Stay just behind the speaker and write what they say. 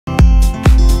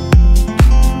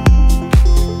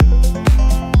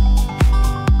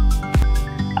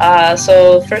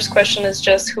So first question is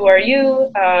just, who are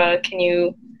you? Can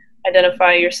you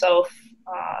identify yourself,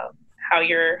 how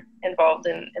you're involved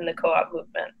in the co-op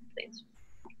movement, please?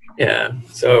 Yeah,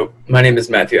 so my name is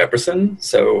Matthew Epperson.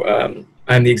 So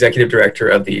I'm the executive director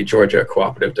of the Georgia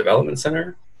Cooperative Development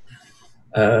Center.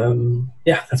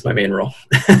 Yeah, that's my main role.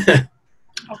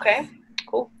 Okay,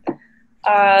 cool.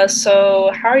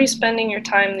 So how are you spending your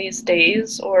time these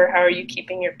days, or how are you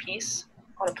keeping your peace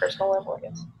on a personal level, I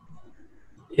guess?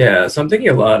 Yeah, so I'm thinking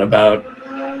a lot about,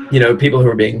 people who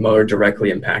are being more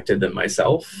directly impacted than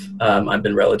myself. I've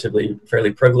been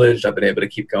fairly privileged. I've been able to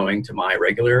keep going to my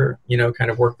regular,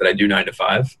 kind of work that I do 9 to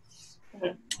 5. Mm-hmm.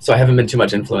 So I haven't been too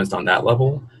much influenced on that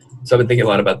level. So I've been thinking a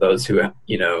lot about those who are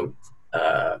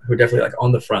definitely like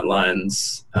on the front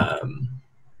lines,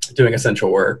 doing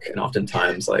essential work, and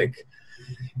oftentimes like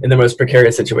in the most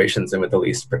precarious situations and with the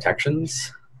least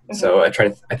protections. Mm-hmm. So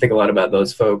I think a lot about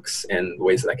those folks and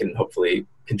ways that I can hopefully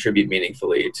contribute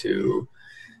meaningfully to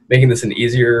making this an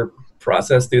easier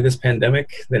process through this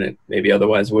pandemic than it maybe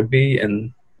otherwise would be.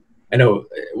 And I know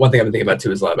one thing I've been thinking about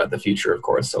too is a lot about the future, of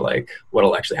course. So like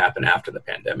what'll actually happen after the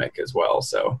pandemic as well.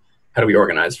 So how do we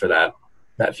organize for that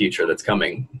future that's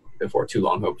coming before too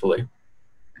long, hopefully?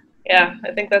 Yeah,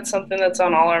 I think that's something that's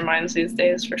on all our minds these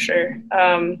days, for sure.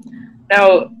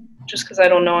 Now, just because I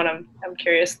don't know and I'm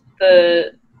curious,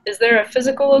 is there a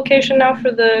physical location now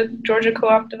for the Georgia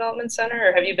Co-op Development Center,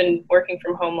 or have you been working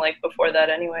from home like before that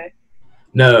anyway?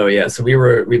 No, yeah. So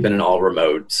we've been an all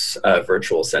remote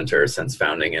virtual center since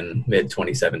founding in mid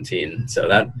 2017. So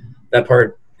that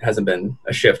part hasn't been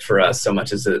a shift for us so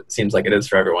much as it seems like it is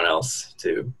for everyone else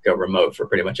to go remote for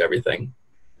pretty much everything.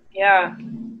 Yeah.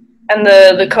 And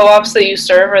the co-ops that you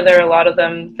serve, are there a lot of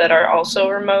them that are also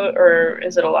remote, or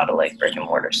is it a lot of like brick and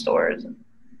mortar stores?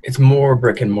 It's more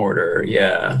brick and mortar,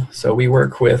 yeah. So we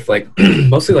work with like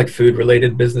mostly like food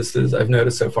related businesses. I've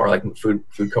noticed so far, like food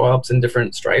co-ops in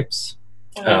different stripes,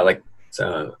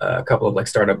 Mm-hmm. a couple of like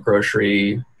startup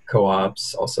grocery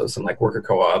co-ops, also some like worker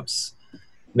co-ops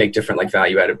make different like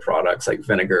value added products like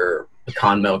vinegar,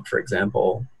 pecan milk, for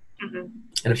example, Mm-hmm.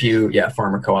 and a few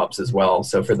farmer co-ops as well.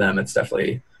 So for them,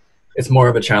 it's more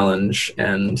of a challenge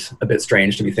and a bit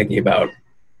strange to be thinking about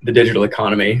the digital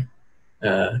economy,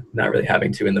 not really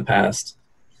having to in the past.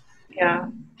 Yeah.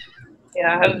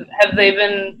 Yeah. Have they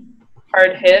been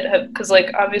hard hit? Because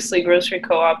like obviously grocery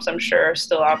co-ops, I'm sure, are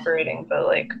still operating, but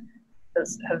like,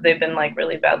 have they been like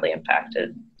really badly impacted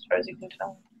as far as you can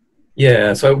tell?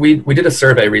 Yeah, so we did a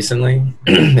survey recently,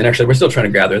 and actually we're still trying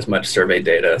to gather as much survey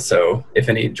data. So if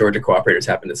any Georgia cooperators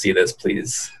happen to see this,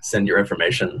 please send your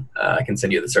information. I can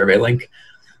send you the survey link.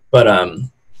 But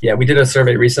yeah, we did a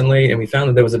survey recently, and we found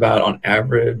that there was on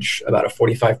average, about a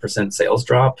 45% sales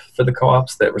drop for the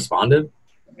co-ops that responded.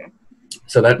 Okay.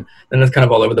 So then that's kind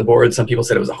of all over the board. Some people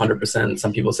said it was 100%.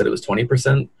 Some people said it was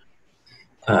 20%.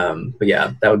 But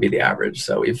yeah, that would be the average.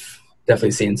 So we've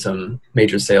definitely seen some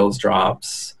major sales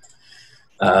drops,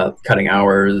 cutting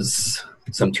hours,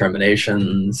 some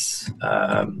terminations,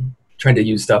 trying to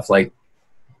use stuff like,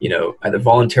 either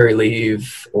voluntary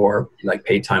leave or like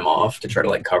paid time off to try to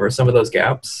like cover some of those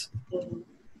gaps. Mm-hmm.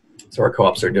 So our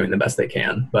co-ops are doing the best they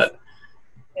can, but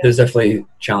there's definitely a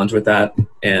challenge with that.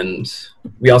 And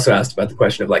we also asked about the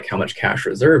question of like, how much cash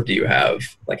reserve do you have?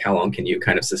 Like, how long can you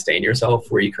kind of sustain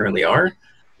yourself where you currently are?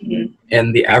 Mm-hmm.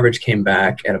 And the average came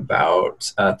back at about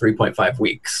 3.5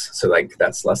 weeks. So like,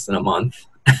 that's less than a month.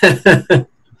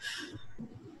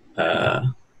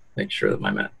 Make sure that my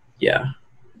math,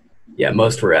 yeah,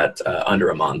 most were at under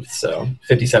a month. So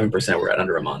 57% were at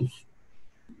under a month.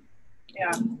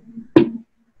 Yeah.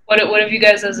 What have you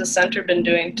guys as a center been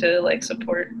doing to like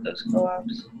support those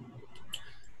co-ops?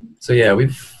 So yeah,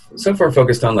 we've so far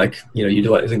focused on like,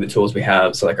 utilizing the tools we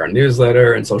have. So like our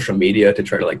newsletter and social media to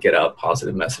try to like get out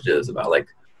positive messages about like,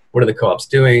 what are the co-ops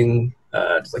doing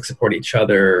to like support each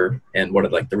other, and what are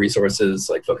like the resources,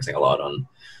 like focusing a lot on,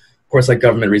 of course, like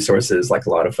government resources. Like a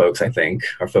lot of folks, I think,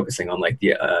 are focusing on like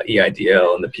the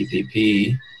EIDL and the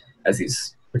PPP as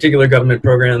these particular government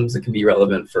programs that can be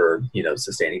relevant for,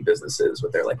 sustaining businesses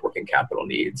with their like working capital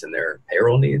needs and their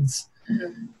payroll needs.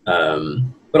 Mm-hmm.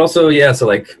 But also, yeah, so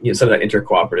like, some of that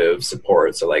inter-cooperative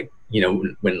support. So like,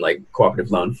 when like cooperative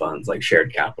loan funds like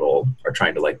Shared Capital are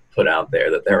trying to like put out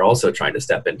there that they're also trying to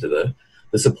step into the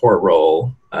support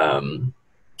role,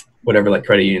 whatever like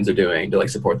credit unions are doing to like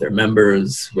support their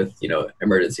members with,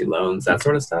 emergency loans, that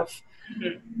sort of stuff.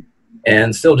 Mm-hmm.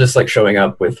 And still just like showing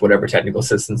up with whatever technical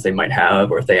assistance they might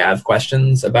have, or if they have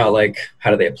questions about like,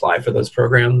 how do they apply for those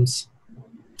programs,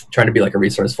 trying to be like a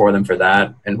resource for them for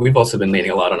that. And we've also been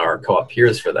leaning a lot on our co-op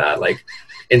peers for that. Like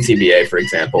NCBA, for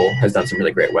example, has done some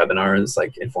really great webinars,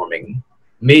 like informing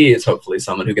me is hopefully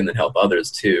someone who can then help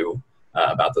others too,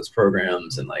 about those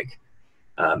programs, and like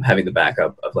having the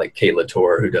backup of like Kate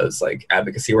Latour, who does like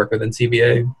advocacy work within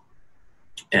CBA,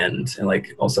 and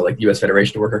like also like U.S.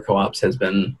 Federation of Worker Co-ops has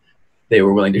been, they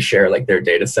were willing to share like their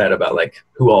data set about like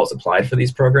who all has applied for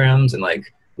these programs and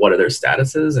like what are their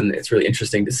statuses. And it's really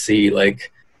interesting to see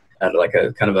like like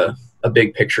a kind of a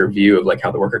big picture view of like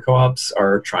how the worker co-ops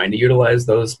are trying to utilize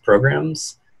those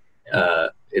programs.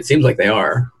 It seems like they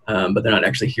are, but they're not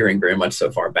actually hearing very much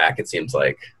so far back, it seems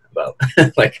like, about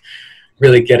like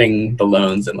really getting the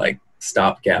loans and like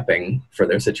stop gapping for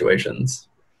their situations.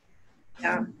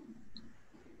 Yeah.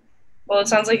 Well, it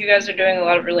sounds like you guys are doing a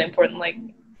lot of really important like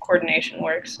coordination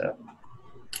work, so.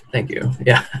 Thank you.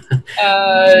 Yeah.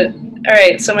 All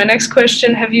right, so my next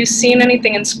question, have you seen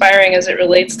anything inspiring as it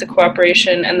relates to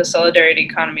cooperation and the solidarity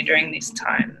economy during these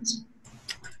times?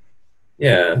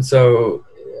 Yeah, so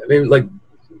I mean, like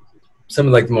some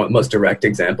of like the most direct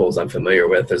examples I'm familiar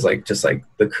with is like just like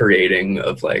the creating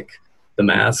of like the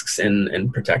masks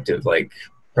and protective, like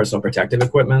personal protective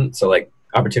equipment. So like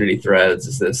Opportunity Threads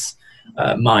is this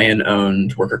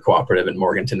Mayan-owned worker cooperative in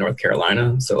Morganton, North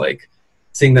Carolina. So like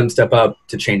seeing them step up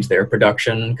to change their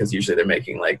production, because usually they're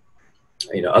making like,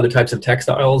 you know, other types of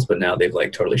textiles, but now they've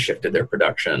like totally shifted their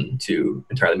production to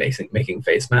entirely making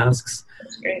face masks.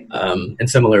 That's great. And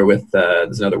similar with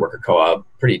there's another worker co-op,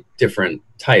 pretty different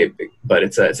type, but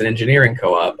it's an engineering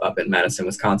co-op up in Madison,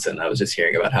 Wisconsin. I was just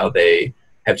hearing about how they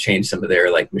have changed some of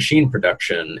their like machine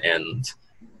production and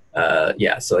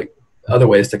yeah, so like other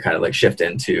ways to kind of like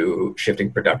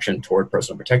shifting production toward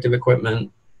personal protective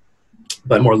equipment.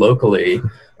 But more locally,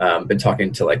 been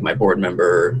talking to like my board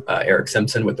member, Eric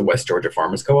Simpson with the West Georgia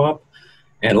Farmers Co-op.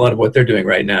 And a lot of what they're doing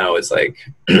right now is like,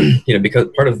 you know, because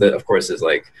part of the, of course, is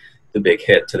like the big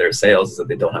hit to their sales is that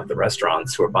they don't have the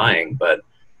restaurants who are buying, but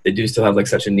they do still have like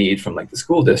such a need from like the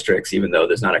school districts, even though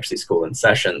there's not actually school in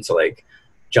session. So like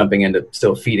jumping into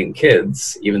still feeding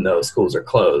kids, even though schools are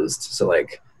closed. So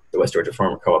like the West Georgia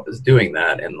Farmer Co-op is doing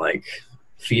that and like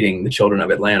feeding the children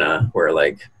of Atlanta, where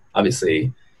like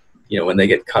obviously, you know, when they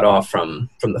get cut off from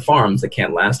the farms, they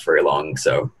can't last very long.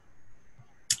 So,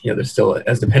 you know, they're still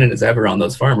as dependent as ever on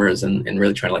those farmers and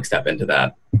really trying to like step into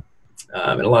that.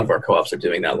 And a lot of our co-ops are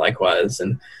doing that likewise.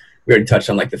 And we already touched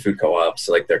on like the food co-ops.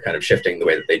 So like they're kind of shifting the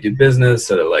way that they do business.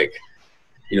 So they're like,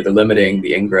 you know, they're limiting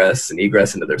the ingress and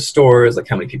egress into their stores, like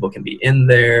how many people can be in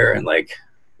there, and like,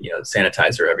 you know,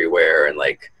 sanitizer everywhere, and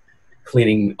like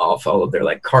cleaning off all of their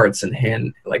like carts and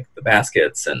hand like the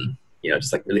baskets, and you know,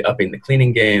 just like really upping the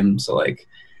cleaning game. So like,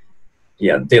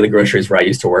 yeah, Daily Groceries, where I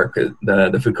used to work,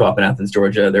 the food co-op in Athens,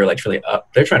 Georgia, they're like really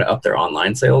they're trying to up their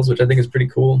online sales, which I think is pretty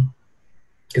cool,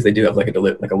 because they do have like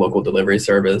a local delivery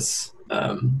service.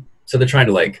 So they're trying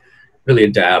to like really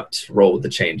adapt, roll with the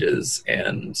changes,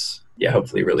 and yeah,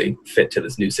 hopefully really fit to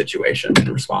this new situation and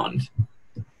respond.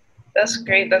 That's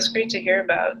great. That's great to hear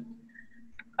about.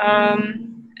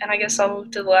 And I guess I'll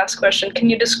move to the last question. Can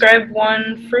you describe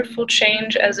one fruitful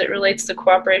change as it relates to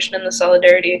cooperation in the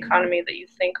solidarity economy that you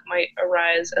think might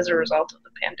arise as a result of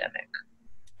the pandemic?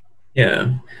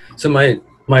 Yeah. So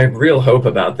my real hope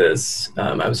about this,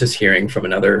 I was just hearing from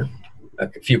a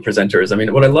few presenters. I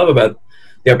mean, what I love about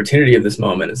the opportunity of this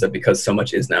moment is that because so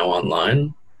much is now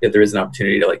online, that there is an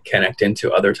opportunity to like connect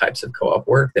into other types of co-op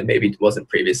work that maybe wasn't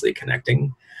previously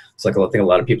connecting. So like I think a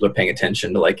lot of people are paying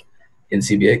attention to like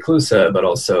NCBA CLUSA, but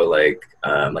also like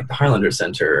the Highlander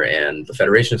Center and the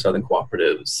Federation of Southern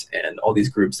Cooperatives and all these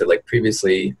groups that like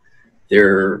previously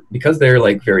because they're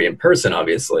like very in person,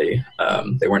 obviously,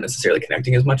 they weren't necessarily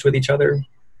connecting as much with each other.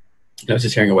 I was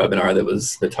just hearing a webinar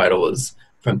that the title was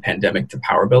From Pandemic to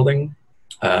Power Building.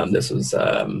 This was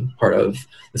part of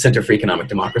the Center for Economic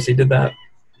Democracy did that.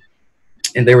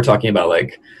 And they were talking about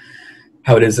like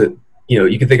how it is that, you know,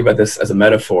 you can think about this as a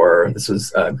metaphor. This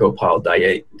was Gopal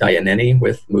Dayaneni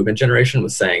with Movement Generation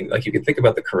was saying, like, you could think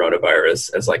about the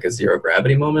coronavirus as like a zero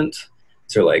gravity moment.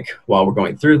 So like, while we're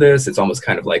going through this, it's almost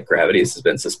kind of like gravity has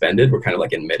been suspended. We're kind of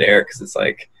like in midair because it's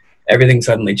like everything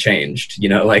suddenly changed, you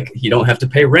know, like you don't have to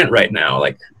pay rent right now.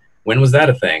 Like, when was that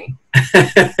a thing?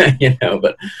 You know,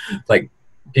 but like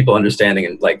people understanding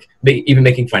and like even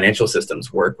making financial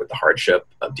systems work with the hardship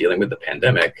of dealing with the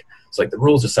pandemic. So like the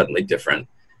rules are suddenly different.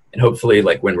 And hopefully,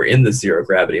 like when we're in this zero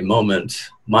gravity moment,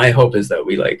 my hope is that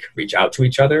we like reach out to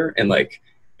each other and like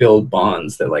build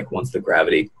bonds that like once the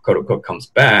gravity quote unquote comes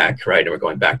back, right, and we're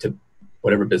going back to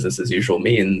whatever business as usual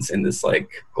means in this like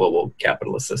global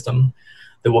capitalist system,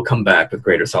 that we'll come back with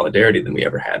greater solidarity than we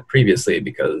ever had previously,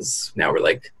 because now we're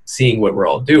like seeing what we're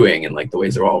all doing and like the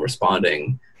ways they're all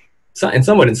responding, and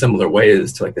somewhat in similar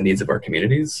ways to like the needs of our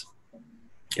communities.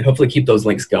 and hopefully keep those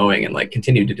links going and like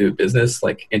continue to do business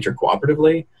like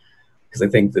intercooperatively. Because I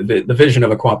think the vision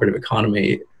of a cooperative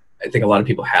economy, I think a lot of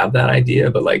people have that idea,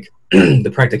 but like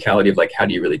the practicality of like how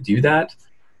do you really do that,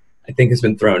 I think has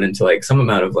been thrown into like some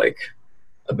amount of like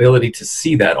ability to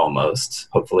see that almost,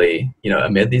 hopefully, you know,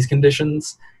 amid these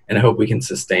conditions. And I hope we can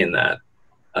sustain that,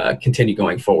 continue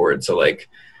going forward. So like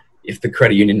if the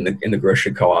credit union and the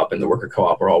grocery co-op and the worker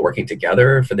co-op are all working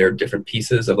together for their different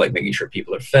pieces of like making sure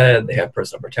people are fed, they have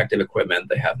personal protective equipment,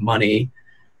 they have money,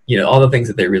 you know, all the things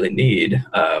that they really need,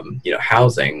 you know,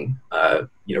 housing,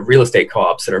 you know, real estate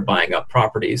co-ops that are buying up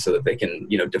property so that they can,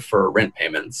 you know, defer rent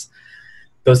payments,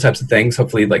 those types of things.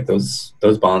 Hopefully like those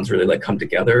bonds really like come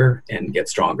together and get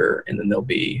stronger, and then they'll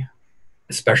be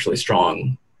especially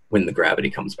strong when the gravity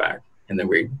comes back, and then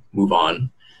we move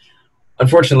on,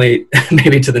 unfortunately,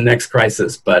 maybe to the next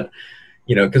crisis. But,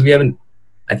 you know, because we haven't,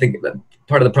 I think that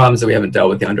part of the problem is that we haven't dealt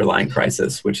with the underlying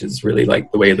crisis, which is really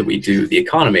like the way that we do the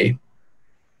economy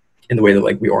and the way that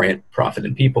like we orient profit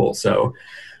and people. So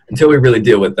until we really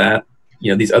deal with that,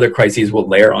 you know, these other crises will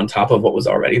layer on top of what was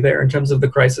already there in terms of the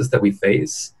crisis that we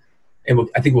face. And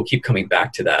I think we'll keep coming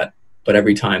back to that. But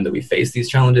every time that we face these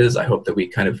challenges, I hope that we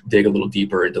kind of dig a little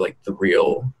deeper into like the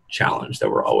real challenge that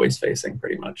we're always facing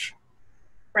pretty much.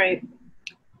 Right.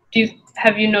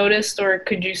 Have you noticed, or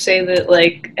could you say that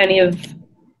like any of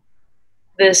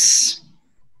this,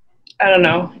 I don't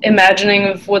know, imagining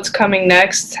of what's coming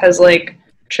next has like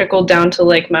trickled down to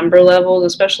like member levels,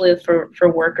 especially for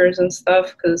workers and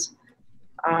stuff? Because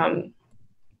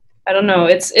I don't know,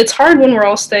 it's hard when we're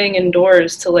all staying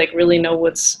indoors to like really know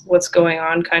what's going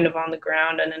on kind of on the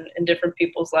ground and in different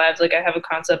people's lives. Like I have a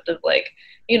concept of like,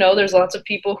 you know, there's lots of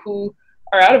people who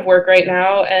are out of work right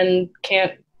now and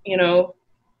can't, you know,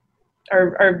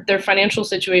 their financial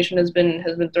situation has been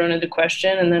thrown into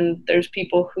question, and then there's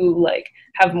people who like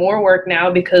have more work now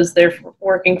because they're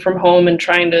working from home and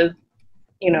trying to,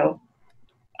 you know,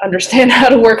 understand how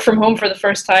to work from home for the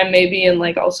first time maybe, and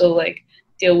like also like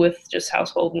deal with just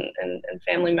household and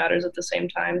family matters at the same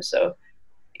time. So,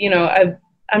 you know,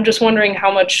 I'm just wondering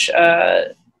how much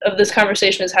of this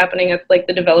conversation is happening at like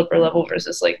the developer level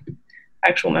versus like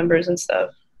actual members and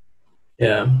stuff.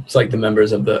 Yeah, it's like the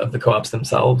members of the co-ops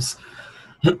themselves.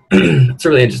 It's a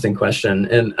really interesting question.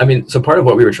 And I mean, so part of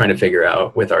what we were trying to figure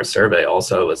out with our survey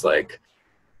also was like,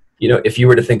 you know, if you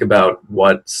were to think about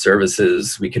what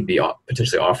services we could be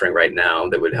potentially offering right now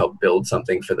that would help build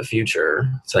something for the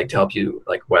future, it's like to help you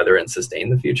like weather and sustain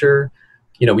the future.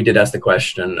 You know, we did ask the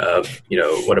question of, you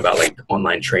know, what about like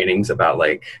online trainings about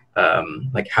like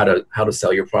how to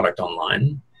sell your product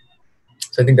online.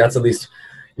 So I think that's at least,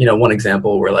 you know, one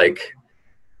example where like,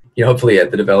 you know, hopefully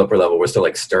at the developer level, we're still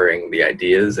like stirring the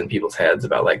ideas in people's heads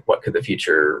about like what could the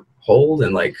future hold,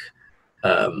 and like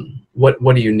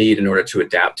what do you need in order to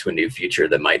adapt to a new future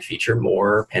that might feature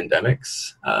more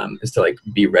pandemics, is to like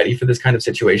be ready for this kind of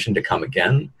situation to come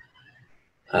again.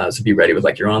 So be ready with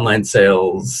like your online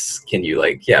sales. Can you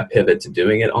like, yeah, pivot to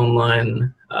doing it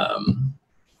online?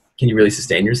 Can you really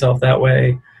sustain yourself that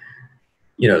way?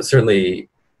 You know, certainly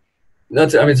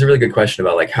that's, I mean, it's a really good question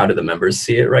about like, how do the members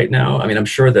see it right now? I mean, I'm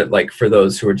sure that like for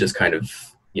those who are just kind of,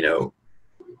 you know,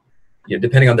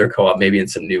 depending on their co-op, maybe in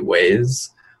some new ways,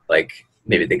 like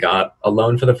maybe they got a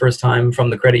loan for the first time from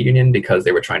the credit union because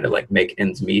they were trying to like make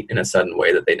ends meet in a sudden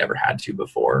way that they never had to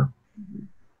before.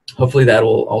 Hopefully that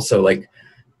will also like,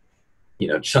 you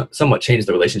know, somewhat change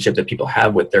the relationship that people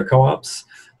have with their co-ops,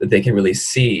 that they can really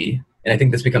see. And I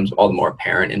think this becomes all the more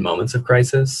apparent in moments of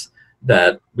crisis,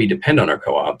 that we depend on our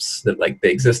co-ops, that like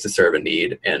they exist to serve a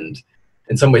need. And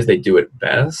in some ways they do it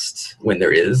best when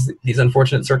there is these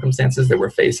unfortunate circumstances that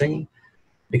we're facing,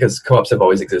 because co-ops have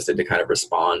always existed to kind of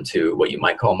respond to what you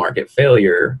might call market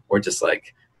failure, or just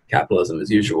like capitalism as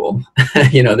usual.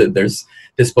 You know, that there's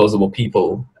disposable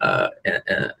people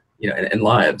you know, and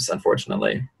lives,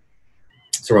 unfortunately.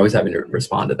 So we're always having to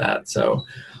respond to that. So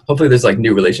hopefully there's like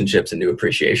new relationships and new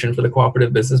appreciation for the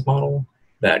cooperative business model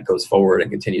that goes forward and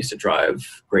continues to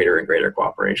drive greater and greater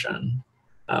cooperation.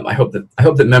 I hope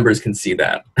that members can see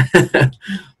that,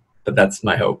 but that's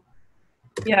my hope.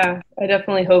 Yeah, I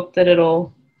definitely hope that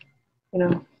it'll, you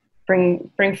know,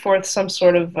 bring forth some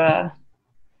sort of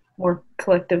more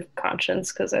collective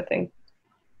conscience, because I think,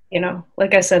 you know,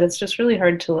 like I said, it's just really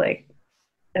hard to like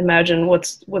imagine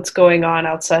what's going on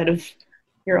outside of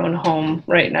your own home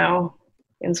right now,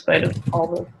 in spite of all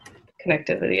the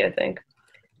connectivity, I think.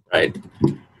 Right.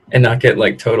 And not get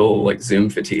like total like Zoom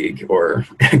fatigue or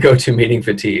go-to meeting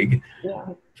fatigue, yeah,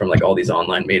 from like all these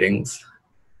online meetings.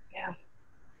 Yeah.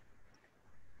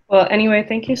 Well, anyway,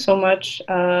 thank you so much.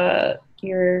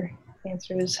 Your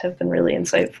answers have been really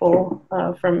insightful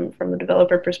from the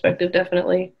developer perspective,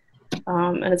 definitely.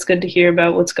 And it's good to hear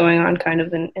about what's going on kind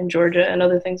of in Georgia and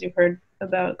other things you've heard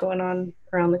about going on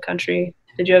around the country.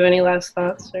 Did you have any last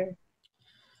thoughts? Or?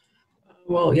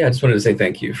 Well, yeah, I just wanted to say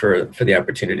thank you for the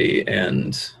opportunity.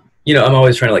 And, I'm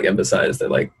always trying to like emphasize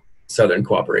that like Southern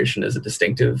cooperation is a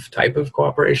distinctive type of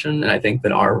cooperation. And I think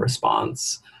that our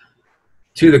response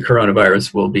to the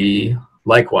coronavirus will be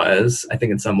likewise. I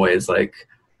think in some ways, like,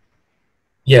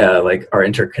 yeah, like our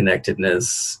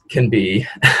interconnectedness can be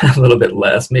a little bit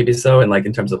less, maybe so. And like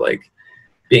in terms of like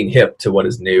being hip to what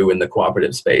is new in the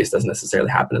cooperative space doesn't necessarily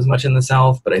happen as much in the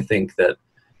South. But I think that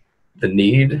the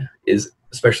need is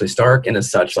especially stark, and as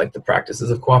such, like the practices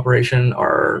of cooperation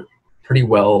are pretty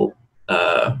well,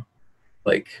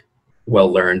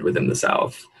 well learned within the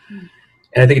South.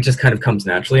 And I think it just kind of comes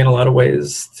naturally in a lot of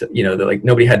ways. That like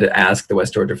nobody had to ask the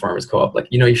West Georgia Farmers Co-op, like,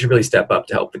 you should really step up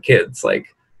to help the kids. Like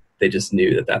they just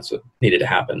knew that that's what needed to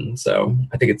happen. So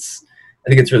I think it's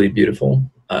really beautiful.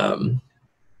 And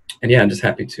yeah, I'm just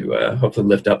happy to hopefully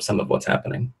lift up some of what's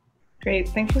happening. Great.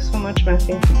 Thank you so much,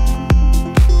 Matthew.